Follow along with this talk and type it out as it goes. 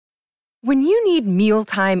When you need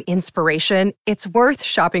mealtime inspiration, it's worth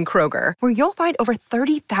shopping Kroger, where you'll find over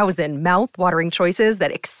 30,000 mouth-watering choices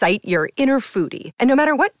that excite your inner foodie. And no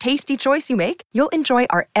matter what tasty choice you make, you'll enjoy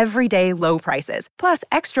our everyday low prices, plus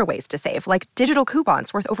extra ways to save, like digital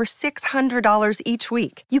coupons worth over $600 each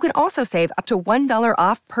week. You can also save up to $1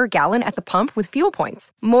 off per gallon at the pump with fuel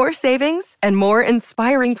points. More savings and more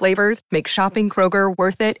inspiring flavors make shopping Kroger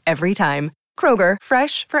worth it every time. Kroger,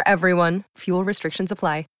 fresh for everyone. Fuel restrictions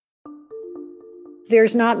apply.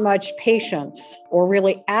 There's not much patience or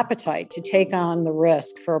really appetite to take on the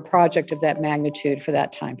risk for a project of that magnitude for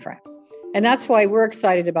that time frame. And that's why we're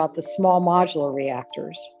excited about the small modular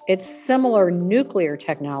reactors. It's similar nuclear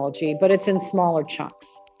technology, but it's in smaller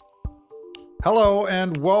chunks. Hello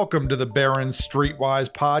and welcome to the Barron's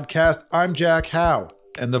Streetwise podcast. I'm Jack Howe,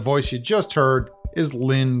 and the voice you just heard is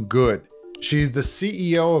Lynn Good. She's the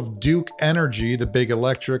CEO of Duke Energy, the big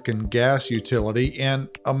electric and gas utility, and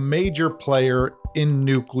a major player in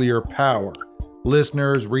nuclear power.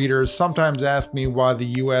 Listeners, readers sometimes ask me why the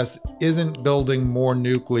U.S. isn't building more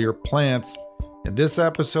nuclear plants. In this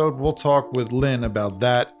episode, we'll talk with Lynn about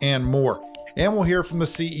that and more. And we'll hear from the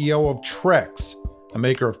CEO of Trex, a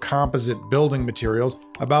maker of composite building materials,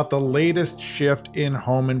 about the latest shift in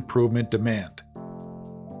home improvement demand.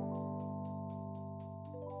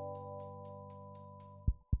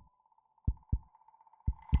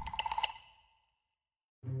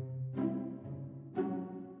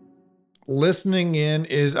 Listening in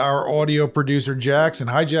is our audio producer, Jackson.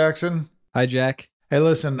 Hi, Jackson. Hi, Jack. Hey,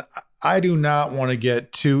 listen, I do not want to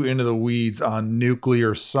get too into the weeds on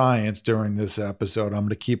nuclear science during this episode. I'm going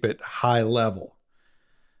to keep it high level.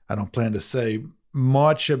 I don't plan to say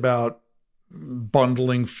much about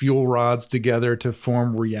bundling fuel rods together to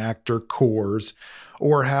form reactor cores,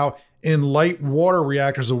 or how in light water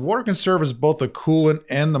reactors, the water can serve as both the coolant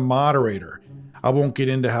and the moderator. I won't get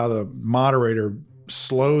into how the moderator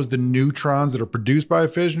slows the neutrons that are produced by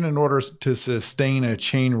fission in order to sustain a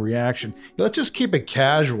chain reaction. Let's just keep it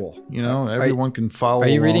casual, everyone can follow. Are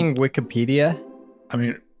you along. reading Wikipedia? I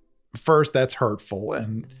mean, first, that's hurtful.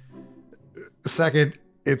 And second,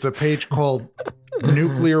 it's a page called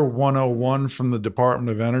Nuclear 101 from the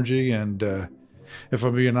Department of Energy. And if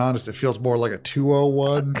I'm being honest, it feels more like a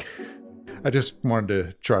 201. I just wanted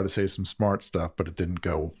to try to say some smart stuff, but it didn't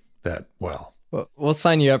go that well. We'll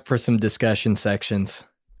sign you up for some discussion sections.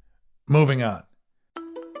 Moving on.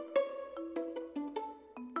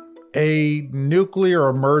 A nuclear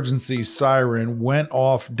emergency siren went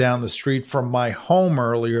off down the street from my home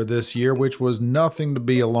earlier this year, which was nothing to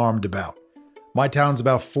be alarmed about. My town's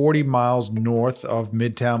about 40 miles north of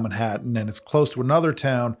Midtown Manhattan, and it's close to another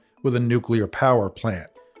town with a nuclear power plant.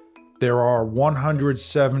 There are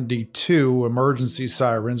 172 emergency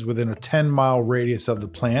sirens within a 10-mile radius of the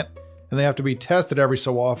plant, and they have to be tested every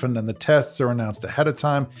so often, and the tests are announced ahead of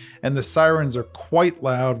time, and the sirens are quite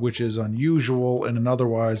loud, which is unusual in an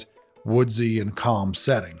otherwise woodsy and calm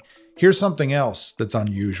setting. Here's something else that's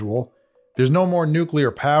unusual. There's no more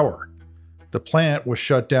nuclear power. The plant was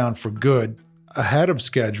shut down for good, ahead of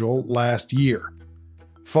schedule, last year.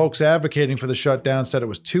 Folks advocating for the shutdown said it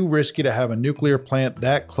was too risky to have a nuclear plant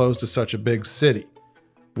that close to such a big city.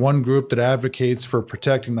 One group that advocates for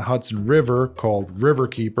protecting the Hudson River, called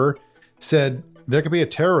Riverkeeper, said there could be a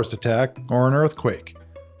terrorist attack or an earthquake.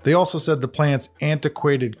 They also said the plant's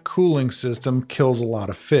antiquated cooling system kills a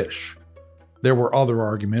lot of fish. There were other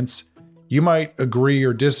arguments. You might agree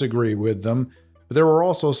or disagree with them, but there were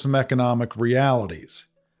also some economic realities.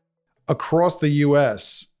 Across the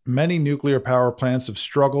U.S., many nuclear power plants have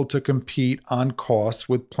struggled to compete on costs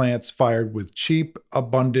with plants fired with cheap,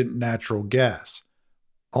 abundant natural gas.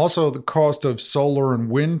 Also, the cost of solar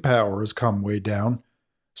and wind power has come way down.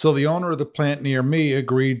 So the owner of the plant near me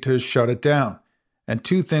agreed to shut it down, and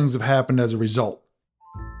two things have happened as a result.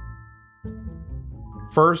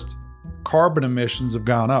 First, carbon emissions have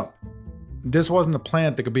gone up. This wasn't a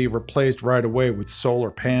plant that could be replaced right away with solar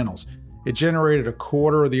panels. It generated a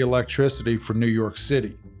quarter of the electricity for New York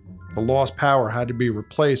City. The lost power had to be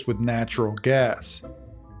replaced with natural gas.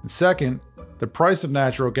 And second, the price of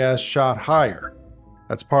natural gas shot higher.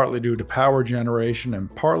 That's partly due to power generation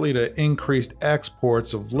and partly to increased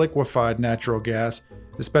exports of liquefied natural gas,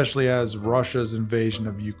 especially as Russia's invasion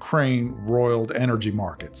of Ukraine roiled energy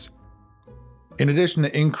markets. In addition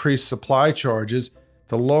to increased supply charges,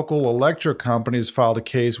 the local electric companies filed a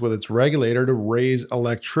case with its regulator to raise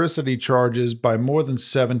electricity charges by more than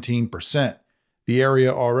 17%. The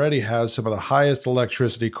area already has some of the highest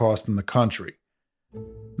electricity costs in the country.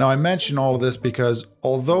 Now, I mention all of this because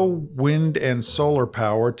although wind and solar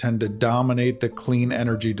power tend to dominate the clean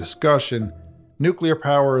energy discussion, nuclear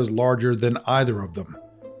power is larger than either of them.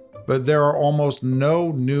 but there are almost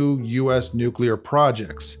no new U.S. nuclear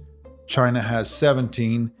projects. China has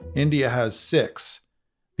 17, India has 6.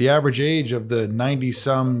 The average age of the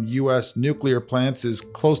 90-some U.S. nuclear plants is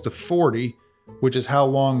close to 40, which is how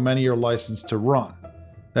long many are licensed to run.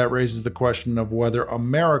 That raises the question of whether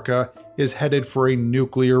America is headed for a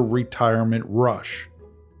nuclear retirement rush.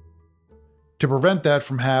 To prevent that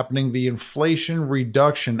from happening, the Inflation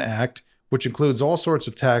Reduction Act, which includes all sorts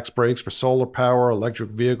of tax breaks for solar power,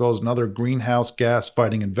 electric vehicles, and other greenhouse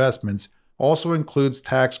gas-fighting investments, also includes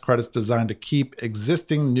tax credits designed to keep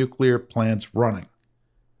existing nuclear plants running.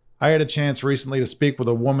 I had a chance recently to speak with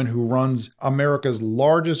a woman who runs America's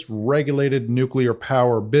largest regulated nuclear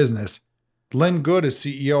power business. Lynn Good is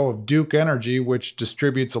CEO of Duke Energy, which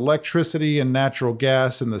distributes electricity and natural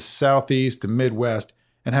gas in the Southeast and Midwest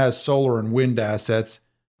and has solar and wind assets.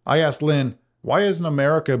 I asked Lynn, why isn't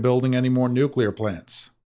America building any more nuclear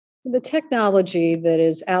plants? The technology that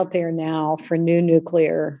is out there now for new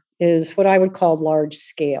nuclear is what I would call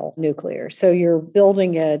large-scale nuclear. So you're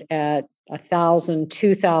building it at 1,000,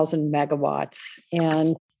 2,000 megawatts.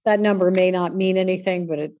 And that number may not mean anything,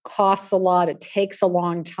 but it costs a lot. It takes a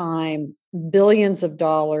long time, billions of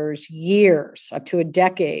dollars, years, up to a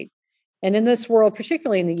decade. And in this world,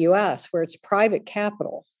 particularly in the US, where it's private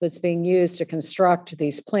capital that's being used to construct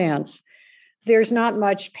these plants, there's not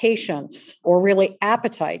much patience or really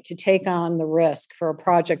appetite to take on the risk for a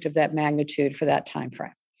project of that magnitude for that time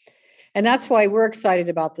frame. And that's why we're excited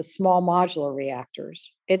about the small modular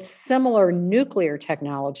reactors. It's similar nuclear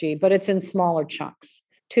technology, but it's in smaller chunks,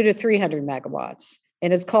 200 to 300 megawatts.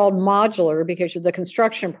 And it's called modular because the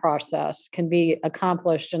construction process can be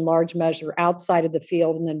accomplished in large measure outside of the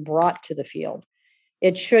field and then brought to the field.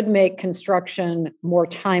 It should make construction more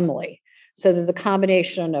timely so that the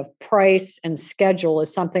combination of price and schedule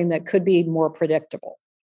is something that could be more predictable.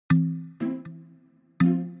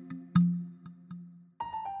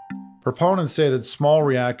 Proponents say that small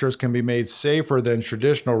reactors can be made safer than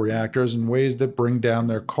traditional reactors in ways that bring down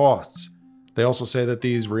their costs. They also say that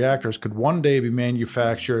these reactors could one day be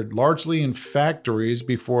manufactured largely in factories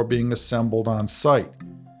before being assembled on site.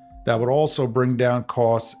 That would also bring down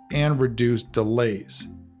costs and reduce delays.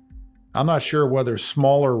 I'm not sure whether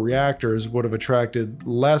smaller reactors would have attracted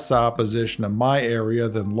less opposition in my area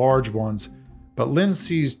than large ones, but Lynn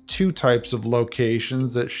sees two types of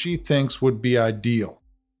locations that she thinks would be ideal.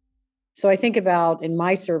 So I think about, in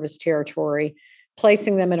my service territory,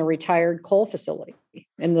 placing them in a retired coal facility.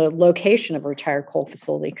 And the location of a retired coal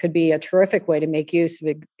facility could be a terrific way to make use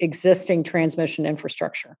of existing transmission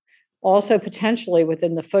infrastructure. Also, potentially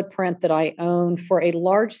within the footprint that I own for a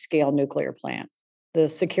large-scale nuclear plant. The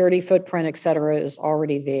security footprint, et cetera, is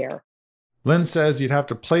already there. Lynn says you'd have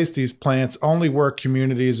to place these plants only where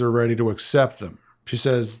communities are ready to accept them. She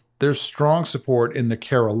says there's strong support in the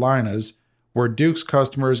Carolinas, where Duke's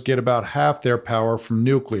customers get about half their power from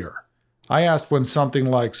nuclear. I asked when something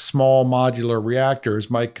like small modular reactors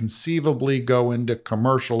might conceivably go into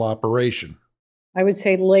commercial operation. I would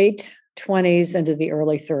say late 20s into the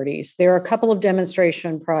early 30s. There are a couple of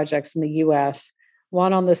demonstration projects in the US,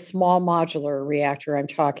 one on the small modular reactor I'm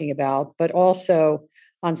talking about, but also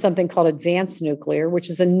on something called advanced nuclear, which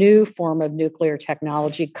is a new form of nuclear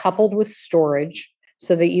technology coupled with storage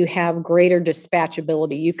so that you have greater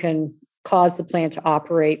dispatchability. You can cause the plant to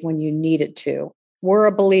operate when you need it to. We're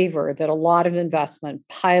a believer that a lot of investment,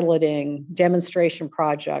 piloting, demonstration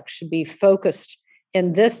projects should be focused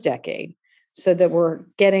in this decade so that we're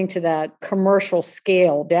getting to that commercial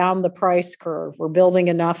scale down the price curve. We're building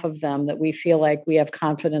enough of them that we feel like we have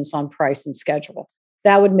confidence on price and schedule.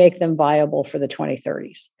 That would make them viable for the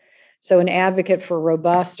 2030s. So an advocate for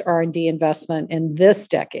robust R&D investment in this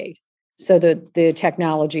decade so that the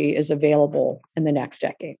technology is available in the next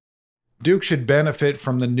decade. Duke should benefit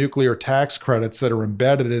from the nuclear tax credits that are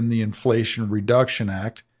embedded in the Inflation Reduction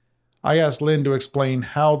Act. I asked Lynn to explain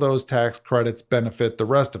how those tax credits benefit the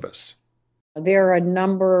rest of us. There are a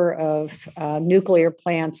number of nuclear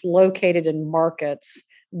plants located in markets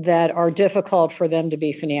that are difficult for them to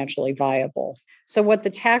be financially viable. So what the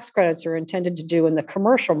tax credits are intended to do in the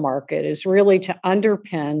commercial market is really to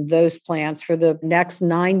underpin those plants for the next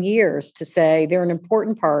 9 years to say they're an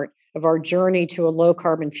important part of our journey to a low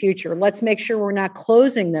carbon future. Let's make sure we're not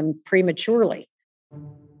closing them prematurely.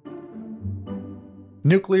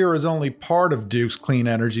 Nuclear is only part of Duke's clean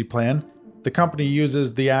energy plan. The company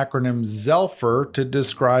uses the acronym ZELFR to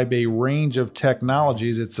describe a range of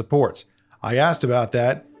technologies it supports. I asked about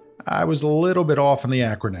that. I was a little bit off on the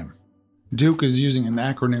acronym. Duke is using an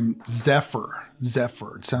acronym ZEPHYR.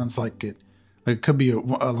 ZEPHYR. It sounds like it It could be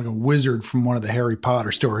like a wizard from one of the Harry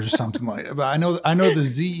Potter stories or something like that. But I know the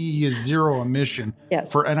ZE is zero emission.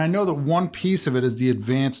 Yes. And I know that one piece of it is the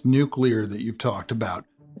advanced nuclear that you've talked about.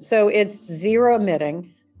 So it's zero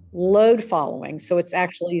emitting, load following. So it's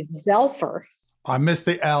actually Zelfer. I missed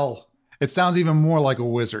the L. It sounds even more like a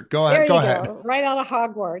wizard. Go ahead. There Go you ahead. go. Right out of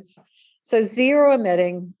Hogwarts. So zero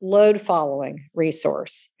emitting, load following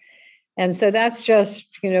resource. And so that's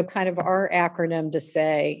just, kind of our acronym to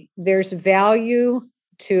say there's value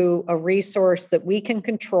to a resource that we can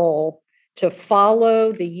control to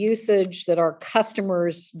follow the usage that our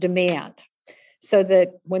customers demand. So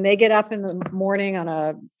that when they get up in the morning on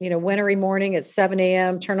a, wintry morning at 7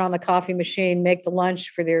 a.m., turn on the coffee machine, make the lunch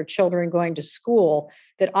for their children going to school,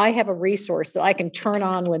 that I have a resource that I can turn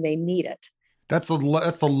on when they need it. That's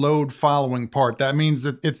the load following part. That means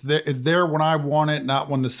that it's there when I want it, not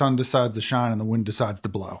when the sun decides to shine and the wind decides to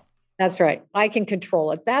blow. That's right. I can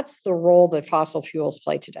control it. That's the role that fossil fuels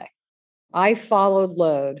play today. I followed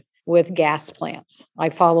load with gas plants. I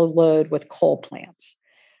followed load with coal plants.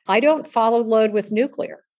 I don't follow load with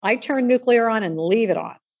nuclear. I turn nuclear on and leave it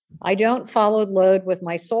on. I don't follow load with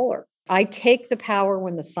my solar. I take the power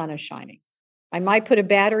when the sun is shining. I might put a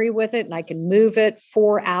battery with it and I can move it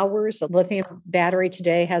 4 hours. A lithium battery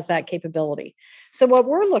today has that capability. So what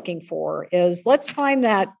we're looking for is let's find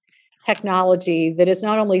that technology that is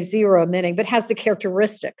not only zero emitting, but has the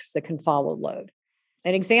characteristics that can follow load.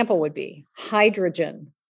 An example would be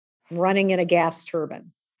hydrogen running in a gas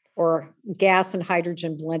turbine or gas and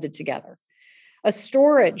hydrogen blended together. A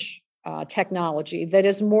storage technology that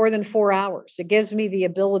is more than 4 hours. It gives me the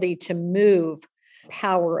ability to move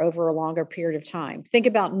power over a longer period of time. Think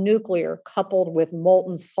about nuclear coupled with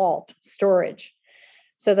molten salt storage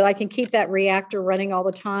so that I can keep that reactor running all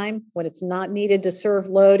the time. When it's not needed to serve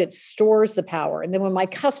load, it stores the power. And then when my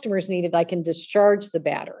customers need it, I can discharge the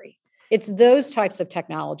battery. It's those types of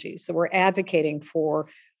technologies that we're advocating for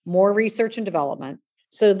more research and development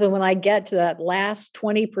so that when I get to that last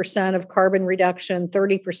 20% of carbon reduction,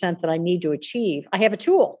 30% that I need to achieve, I have a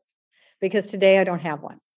tool because today I don't have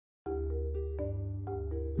one.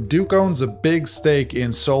 Duke owns a big stake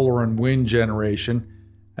in solar and wind generation.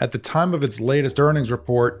 At the time of its latest earnings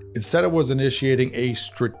report, it said it was initiating a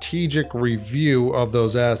strategic review of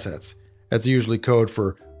those assets. That's usually code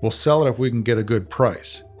for, we'll sell it if we can get a good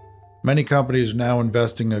price. Many companies are now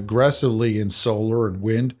investing aggressively in solar and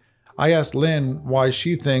wind. I asked Lynn why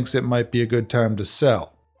she thinks it might be a good time to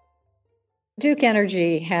sell. Duke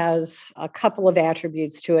Energy has a couple of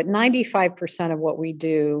attributes to it. 95% of what we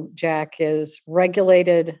do, Jack, is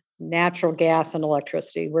regulated natural gas and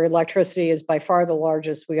electricity, where electricity is by far the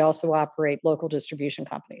largest. We also operate local distribution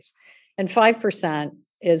companies. And 5%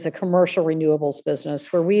 is a commercial renewables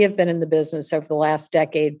business, where we have been in the business over the last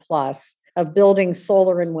decade plus of building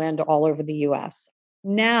solar and wind all over the U.S.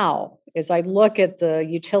 Now, as I look at the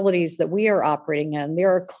utilities that we are operating in,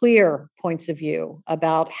 there are clear points of view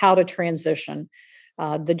about how to transition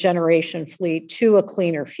the generation fleet to a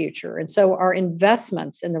cleaner future. And so our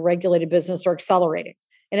investments in the regulated business are accelerating.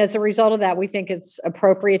 And as a result of that, we think it's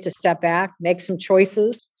appropriate to step back, make some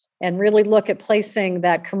choices, and really look at placing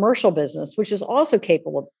that commercial business, which is also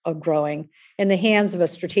capable of growing, in the hands of a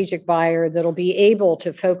strategic buyer that'll be able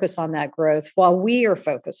to focus on that growth while we are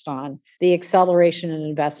focused on the acceleration and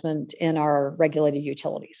investment in our regulated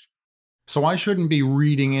utilities. So I shouldn't be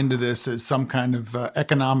reading into this as some kind of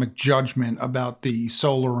economic judgment about the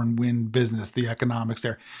solar and wind business, the economics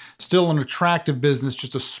there. Still an attractive business,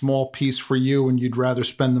 just a small piece for you, and you'd rather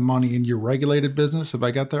spend the money in your regulated business. Have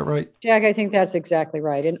I got that right? Jack, I think that's exactly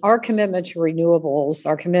right. And our commitment to renewables,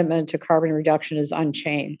 our commitment to carbon reduction is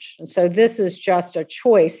unchanged. And so this is just a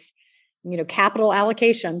choice, capital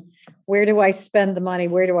allocation. Where do I spend the money?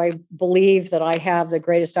 Where do I believe that I have the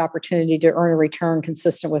greatest opportunity to earn a return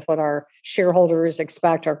consistent with what our shareholders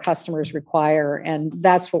expect, our customers require? And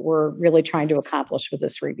that's what we're really trying to accomplish with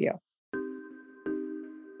this review.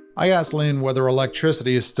 I asked Lynn whether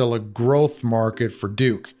electricity is still a growth market for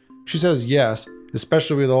Duke. She says yes,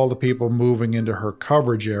 especially with all the people moving into her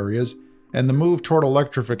coverage areas and the move toward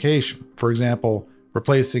electrification. For example,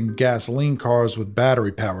 replacing gasoline cars with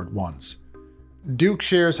battery-powered ones. Duke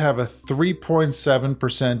shares have a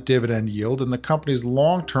 3.7% dividend yield, and the company's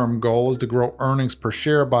long-term goal is to grow earnings per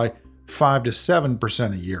share by 5 to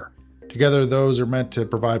 7% a year. Together, those are meant to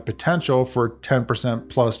provide potential for 10%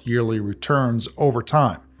 plus yearly returns over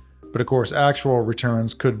time. But of course, actual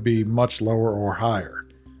returns could be much lower or higher.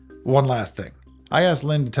 One last thing. I asked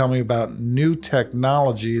Lynn to tell me about new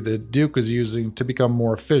technology that Duke is using to become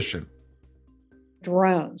more efficient.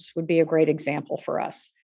 Drones would be a great example for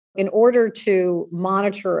us. In order to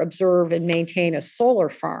monitor, observe, and maintain a solar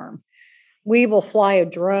farm, We will fly a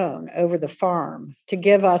drone over the farm to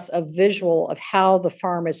give us a visual of how the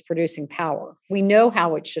farm is producing power. We know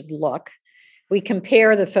how it should look. We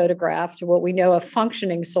compare the photograph to what we know a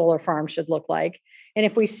functioning solar farm should look like. And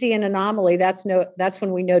if we see an anomaly, that's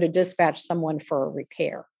when we know to dispatch someone for a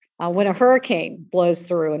repair. When a hurricane blows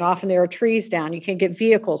through, and often there are trees down, you can't get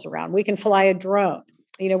vehicles around, we can fly a drone.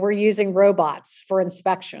 We're using robots for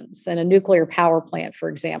inspections in a nuclear power plant, for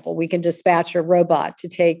example. We can dispatch a robot to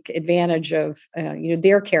take advantage of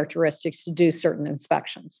their characteristics to do certain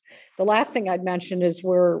inspections. The last thing I'd mention is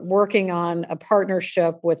we're working on a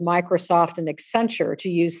partnership with Microsoft and Accenture to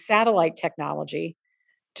use satellite technology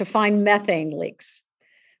to find methane leaks.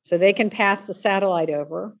 So they can pass the satellite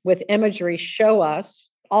over with imagery, show us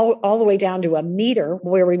all the way down to a meter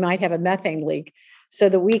where we might have a methane leak, so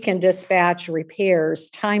that we can dispatch repairs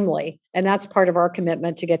timely. And that's part of our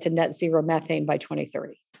commitment to get to net zero methane by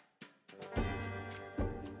 2030.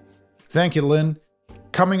 Thank you, Lynn.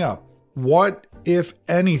 Coming up, what, if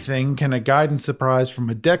anything, can a guidance surprise from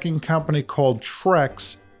a decking company called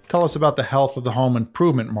Trex tell us about the health of the home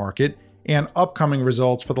improvement market and upcoming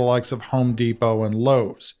results for the likes of Home Depot and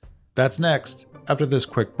Lowe's? That's next, after this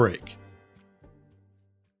quick break.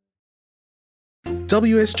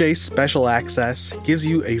 WSJ Special Access gives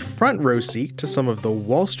you a front row seat to some of the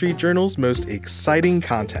Wall Street Journal's most exciting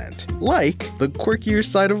content, like The Quirkier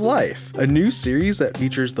Side of Life, a new series that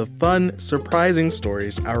features the fun, surprising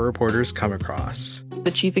stories our reporters come across. The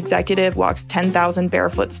chief executive walks 10,000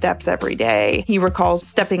 barefoot steps every day. He recalls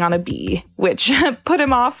stepping on a bee, which put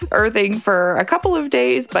him off earthing for a couple of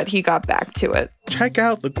days, but he got back to it. Check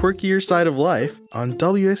out The Quirkier Side of Life on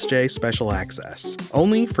WSJ Special Access,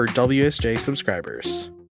 only for WSJ subscribers.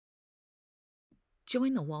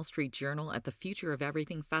 Join the Wall Street Journal at the Future of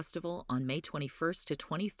Everything Festival on May 21st to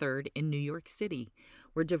 23rd in New York City,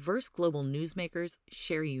 where diverse global newsmakers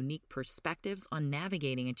share unique perspectives on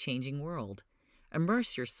navigating a changing world.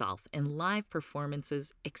 Immerse yourself in live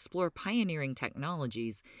performances, explore pioneering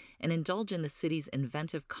technologies, and indulge in the city's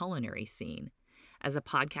inventive culinary scene. As a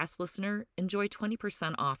podcast listener, enjoy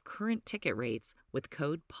 20% off current ticket rates with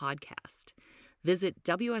code PODCAST. Visit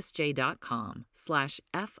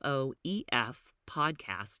WSJ.com/FOEF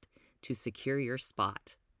podcast to secure your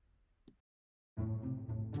spot.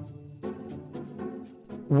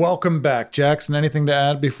 Welcome back. Jackson, anything to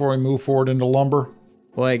add before we move forward into lumber?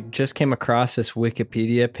 Well, I just came across this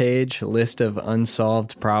Wikipedia page, list of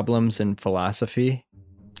unsolved problems in philosophy.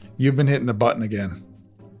 You've been hitting the button again.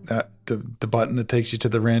 The button that takes you to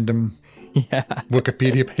the random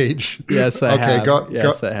Wikipedia page. Yes, I have. I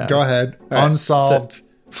have. Go ahead. Right. Unsolved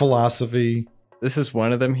philosophy. This is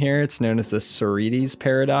one of them here. It's known as the Sorites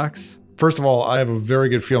paradox. First of all, I have a very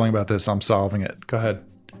good feeling about this. I'm solving it. Go ahead.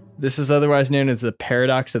 This is otherwise known as the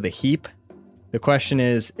paradox of the heap. The question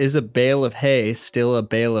is a bale of hay still a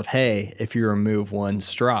bale of hay if you remove one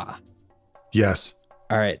straw? Yes.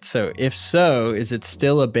 All right, so if so, is it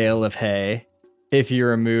still a bale of hay if you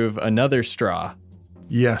remove another straw?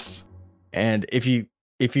 Yes. And if you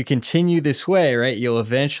continue this way, right, you'll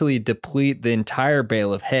eventually deplete the entire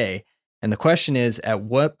bale of hay. And the question is, at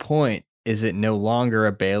what point is it no longer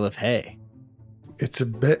a bale of hay? It's a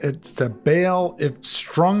bale. If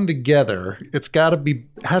strung together,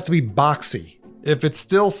 has to be boxy. If it's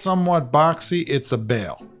still somewhat boxy, it's a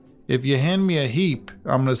bale. If you hand me a heap,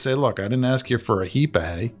 I'm going to say, look, I didn't ask you for a heap of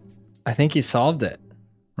hay. I think you solved it.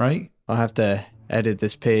 Right? I'll have to edit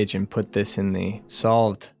this page and put this in the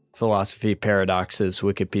solved philosophy paradoxes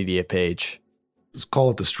Wikipedia page. Let's call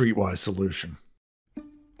it the streetwise solution.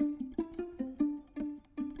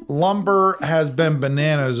 Lumber has been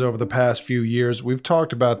bananas over the past few years. We've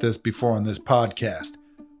talked about this before on this podcast.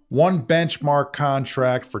 One benchmark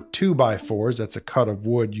contract for 2x4s, that's a cut of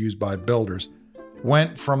wood used by builders,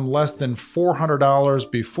 went from less than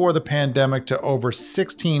 $400 before the pandemic to over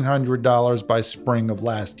 $1,600 by spring of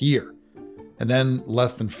last year. And then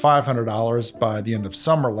less than $500 by the end of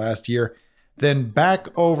summer last year. Then back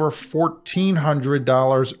over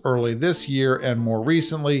 $1,400 early this year, and more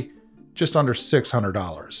recently, just under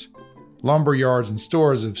 $600. Lumber yards and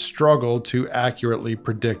stores have struggled to accurately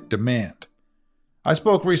predict demand. I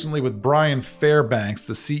spoke recently with Brian Fairbanks,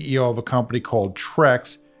 the CEO of a company called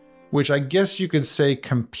Trex, which I guess you could say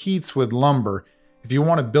competes with lumber. If you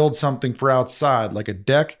want to build something for outside, like a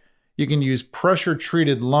deck, you can use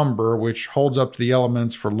pressure-treated lumber, which holds up to the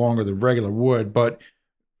elements for longer than regular wood. But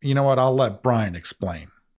you know what? I'll let Brian explain.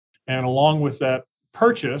 And along with that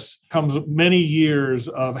purchase comes many years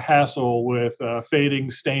of hassle with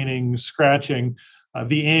fading, staining, scratching,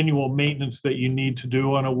 the annual maintenance that you need to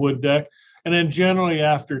do on a wood deck. And then generally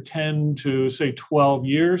after 10 to say 12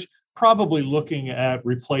 years, probably looking at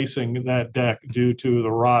replacing that deck due to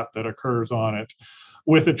the rot that occurs on it.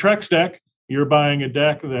 With a Trex deck, you're buying a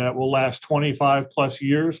deck that will last 25 plus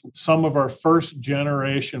years. Some of our first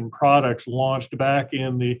generation products launched back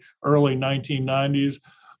in the early 1990s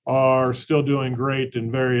are still doing great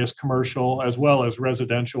in various commercial as well as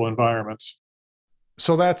residential environments.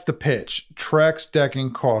 So that's the pitch. Trex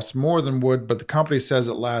decking costs more than wood, but the company says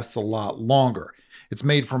it lasts a lot longer. It's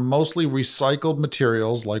made from mostly recycled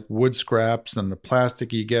materials like wood scraps and the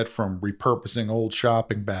plastic you get from repurposing old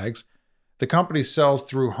shopping bags. The company sells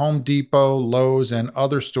through Home Depot, Lowe's, and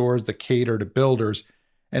other stores that cater to builders,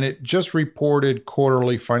 and it just reported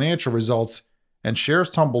quarterly financial results, and shares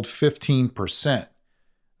tumbled 15%.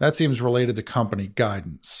 That seems related to company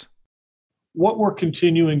guidance. What we're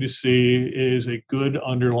continuing to see is a good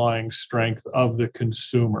underlying strength of the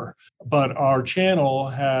consumer, but our channel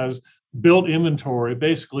has built inventory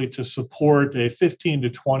basically to support a 15 to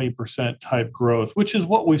 20% type growth, which is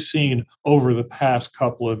what we've seen over the past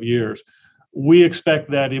couple of years. We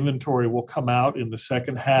expect that inventory will come out in the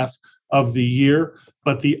second half of the year,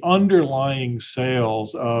 but the underlying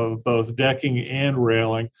sales of both decking and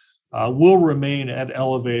railing will remain at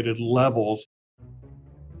elevated levels.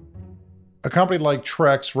 A company like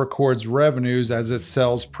Trex records revenues as it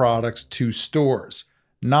sells products to stores,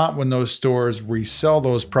 not when those stores resell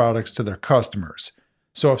those products to their customers.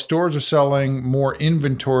 So if stores are selling more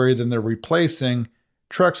inventory than they're replacing,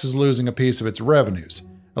 Trex is losing a piece of its revenues,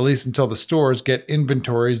 at least until the stores get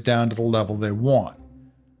inventories down to the level they want.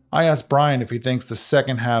 I asked Brian if he thinks the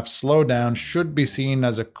second half slowdown should be seen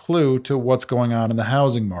as a clue to what's going on in the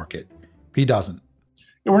housing market. He doesn't.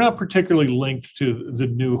 We're not particularly linked to the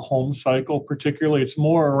new home cycle, particularly. It's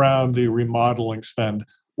more around the remodeling spend.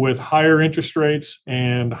 With higher interest rates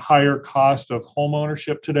and higher cost of home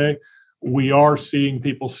ownership today, we are seeing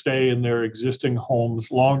people stay in their existing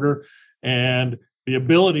homes longer, and the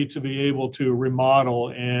ability to be able to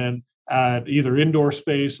remodel and add either indoor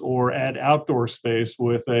space or add outdoor space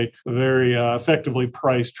with a very effectively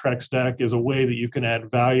priced Trex deck is a way that you can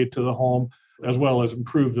add value to the home as well as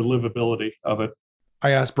improve the livability of it. I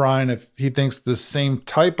asked Brian if he thinks the same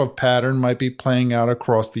type of pattern might be playing out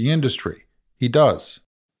across the industry. He does.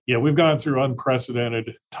 Yeah, we've gone through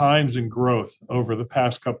unprecedented times in growth over the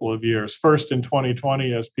past couple of years. First in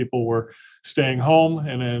 2020, as people were staying home,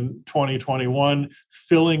 and in 2021,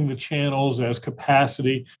 filling the channels as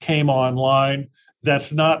capacity came online.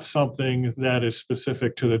 That's not something that is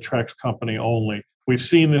specific to the Trex company only. We've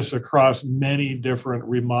seen this across many different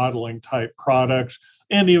remodeling type products,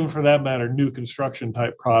 and even for that matter, new construction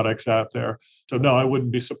type products out there. So no, I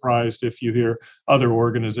wouldn't be surprised if you hear other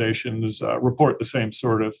organizations report the same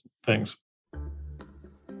sort of things.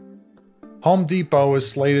 Home Depot is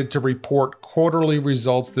slated to report quarterly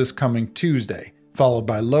results this coming Tuesday, followed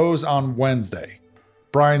by Lowe's on Wednesday.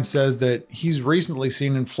 Brian says that he's recently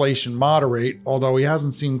seen inflation moderate, although he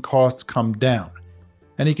hasn't seen costs come down.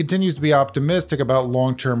 And he continues to be optimistic about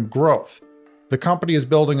long-term growth. The company is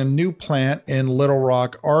building a new plant in Little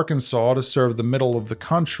Rock, Arkansas to serve the middle of the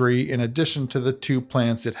country, in addition to the two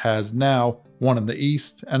plants it has now, one in the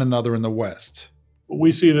east and another in the west.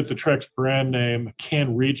 We see that the Trex brand name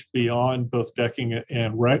can reach beyond both decking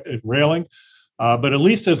and railing, but at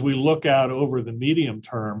least as we look out over the medium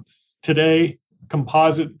term, today,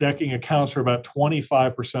 composite decking accounts for about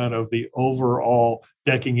 25% of the overall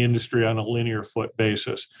decking industry on a linear foot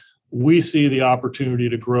basis. We see the opportunity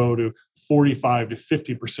to grow to 45 to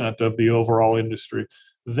 50% of the overall industry.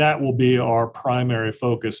 That will be our primary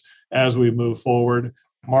focus as we move forward.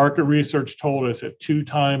 Market research told us at 2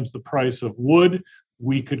 times the price of wood,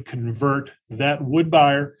 we could convert that wood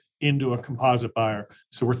buyer into a composite buyer.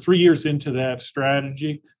 So we're 3 years into that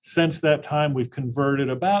strategy. Since that time, we've converted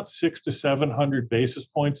about 600 to 700 basis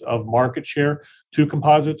points of market share to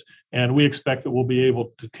composites, and we expect that we'll be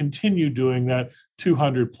able to continue doing that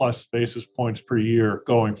 200 plus basis points per year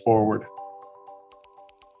going forward.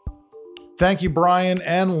 Thank you, Brian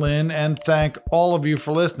and Lynn, and thank all of you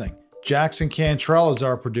for listening. Jackson Cantrell is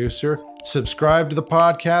our producer. Subscribe to the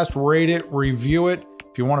podcast, rate it, review it.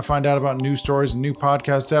 If you want to find out about news stories and new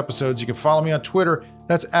podcast episodes, you can follow me on Twitter.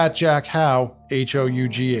 That's @JackHough,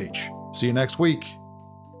 Hough. See you next week.